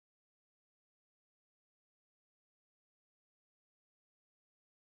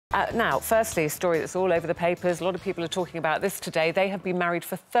Now, firstly, a story that's all over the papers. A lot of people are talking about this today. They have been married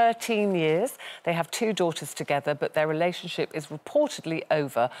for 13 years. They have 2 daughters together, but their relationship is reportedly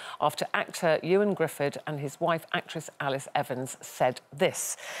over after actor Ewan Griffith and his wife, actress Alice Evans, said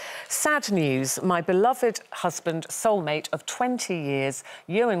this. Sad news. My beloved husband, soulmate of 20 years,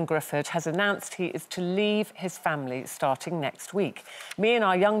 Ewan Griffith, has announced he is to leave his family starting next week. Me and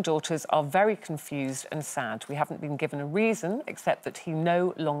our young daughters are very confused and sad. We haven't been given a reason, except that he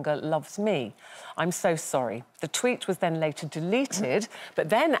no longer loves me. I'm so sorry. The tweet was then later deleted, but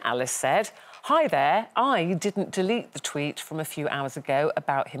then Alice said, "Hi there, I didn't delete the tweet from a few hours ago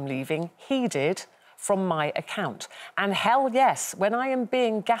about him leaving. He did, from my account. And hell yes, when I am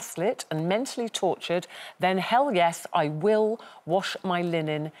being gaslit and mentally tortured, then hell yes, I will wash my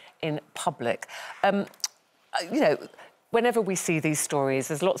linen in public." You know, whenever we see these stories,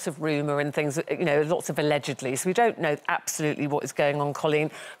 there's lots of rumour and things, you know, lots of allegedly, so we don't know absolutely what is going on,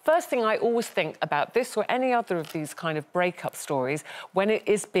 Colleen. First thing I always think about this or any other of these kind of breakup stories, when it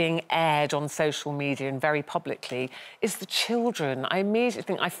is being aired on social media and very publicly, is the children. I immediately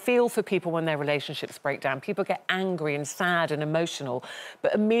think, I feel for people when their relationships break down. People get angry and sad and emotional,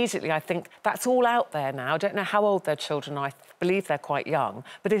 but immediately I think that's all out there now. I don't know how old their children are. I believe they're quite young,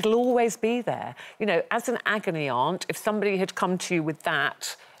 but it'll always be there. You know, as an agony aunt, if somebody had come to you with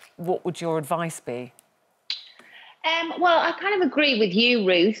that, what would your advice be? Well, I kind of agree with you,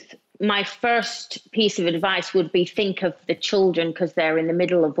 Ruth. My first piece of advice would be think of the children, because they're in the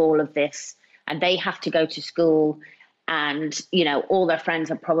middle of all of this and they have to go to school and, you know, all their friends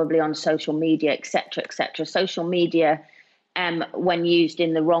are probably on social media, etc., etc. Social media, when used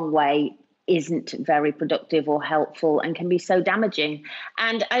in the wrong way, isn't very productive or helpful and can be so damaging.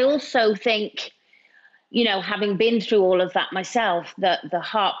 And I also think, you know, having been through all of that myself, the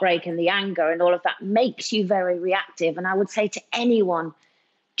heartbreak and the anger and all of that makes you very reactive. And I would say to anyone,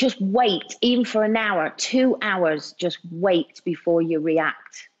 just wait, even for an hour, 2 hours, just wait before you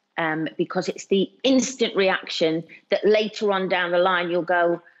react. Because it's the instant reaction that later on down the line, you'll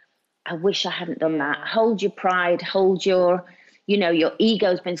go, I wish I hadn't done that. Hold your pride, hold your, you know, your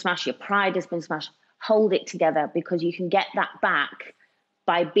ego's been smashed, your pride has been smashed. Hold it together, because you can get that back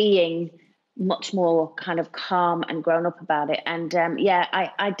by being much more kind of calm and grown up about it. And yeah,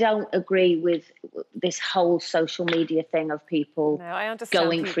 I don't agree with this whole social media thing of people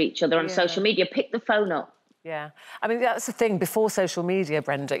going for each other on social media. Pick the phone up. Yeah. I mean, that's the thing. Before social media,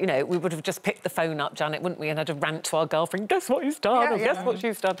 Brenda, you know, we would have just picked the phone up, Janet, wouldn't we, and had a rant to our girlfriend, guess what he's done, or guess what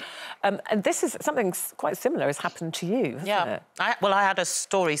she's done. And this is something quite similar has happened to you, hasn't it? Well, I had a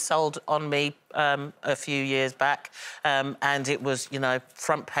story sold on me a few years back, and it was, you know,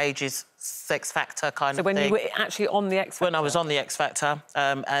 front pages, X Factor kind of thing. So when you were actually on the X Factor? When I was on the X Factor,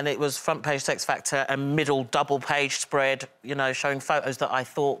 and it was front page X Factor and middle double page spread, you know, showing photos that I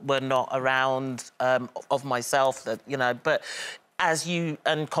thought were not around of myself, that, you know, but as you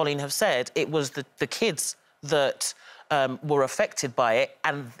and Colleen have said, it was the kids that were affected by it,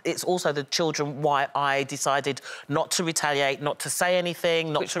 and it's also the children why I decided not to retaliate, not to say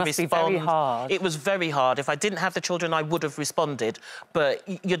anything, not to respond. Which must be very hard. It was very hard. If I didn't have the children, I would have responded. But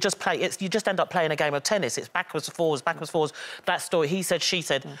you just you just end up playing a game of tennis. It's backwards, forwards, that story, he said, she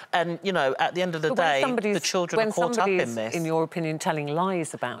said. And, you know, at the end of the day, the children are caught up in this. In your opinion, telling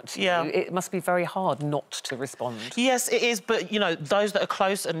lies about you, it must be very hard not to respond. Yes, it is, but, you know, those that are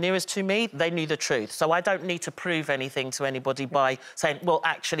close and nearest to me, they knew the truth. So I don't need to prove anything to anybody by saying, well,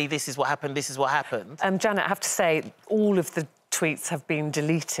 actually, this is what happened, this is what happened. Janet, I have to say, all of the tweets have been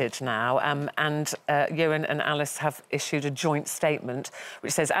deleted now, and Ewan and Alice have issued a joint statement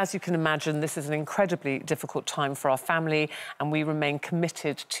which says, as you can imagine, this is an incredibly difficult time for our family and we remain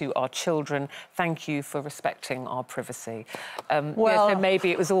committed to our children. Thank you for respecting our privacy. Well, so maybe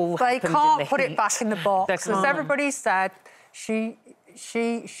it was all they can't put it back in the box. As everybody said, she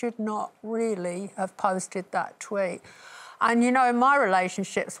should not really have posted that tweet. And, you know, in my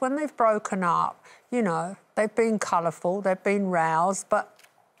relationships, when they've broken up, you know, they've been colourful, they've been roused, but,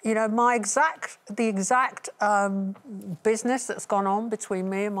 you know, the exact business that's gone on between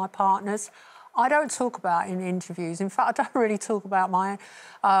me and my partners, I don't talk about in interviews. In fact, I don't really talk about my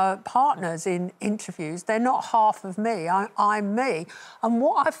partners in interviews. They're not half of me. I'm me. And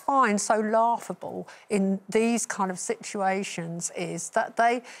what I find so laughable in these kind of situations is that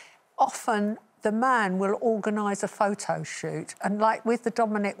they often, the man will organise a photo shoot. And like with the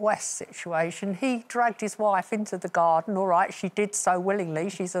Dominic West situation, he dragged his wife into the garden. All right, she did so willingly.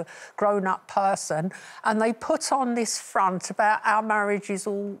 She's a grown-up person. And they put on this front about our marriage is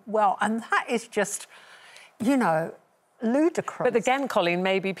all well. And that is just, you know, ludicrous. But again, Colleen,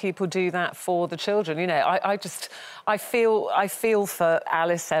 maybe people do that for the children. You know, I feel for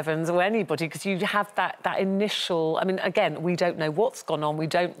Alice Evans or anybody, because you have that initial. I mean, again, we don't know what's gone on. We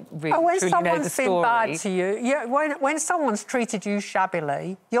don't really truly know the story. When someone's been bad to you, when someone's treated you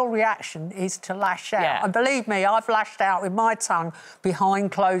shabbily, your reaction is to lash out. Yeah. And believe me, I've lashed out with my tongue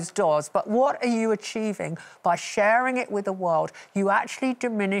behind closed doors. But what are you achieving by sharing it with the world? You actually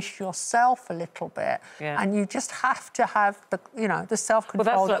diminish yourself a little bit, and you just have to have the, you know, the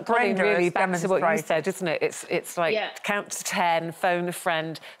self-control. Well, that's really back to what you said, isn't it? It's like count to 10, phone a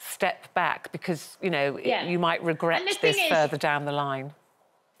friend, step back, because, you know, you might regret this further down the line.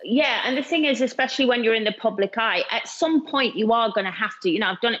 Yeah, and the thing is, especially when you're in the public eye, at some point you are going to have to, you know,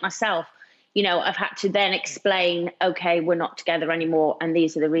 I've done it myself. You know, I've had to then explain, OK, we're not together anymore, and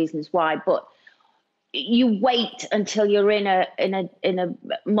these are the reasons why. But you wait until you're in a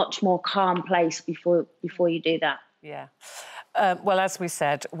much more calm place before you do that. Yeah. Well, as we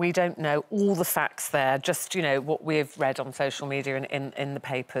said, we don't know all the facts there, just, you know, what we've read on social media and in the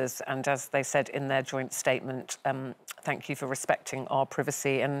papers. And as they said in their joint statement, thank you for respecting our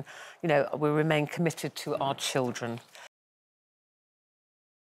privacy, and, you know, we remain committed to our children.